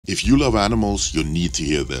If you love animals, you need to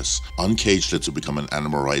hear this. UNCAGE lets you become an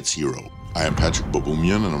animal rights hero. I am Patrick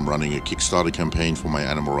Baboumian and I'm running a Kickstarter campaign for my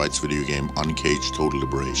animal rights video game UNCAGE Total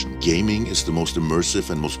Liberation. Gaming is the most immersive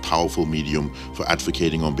and most powerful medium for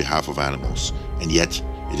advocating on behalf of animals, and yet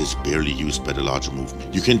it is barely used by the larger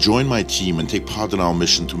movement. You can join my team and take part in our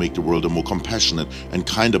mission to make the world a more compassionate and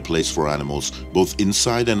kinder place for animals, both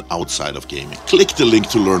inside and outside of gaming. Click the link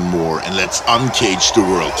to learn more and let's uncage the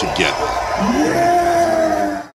world together.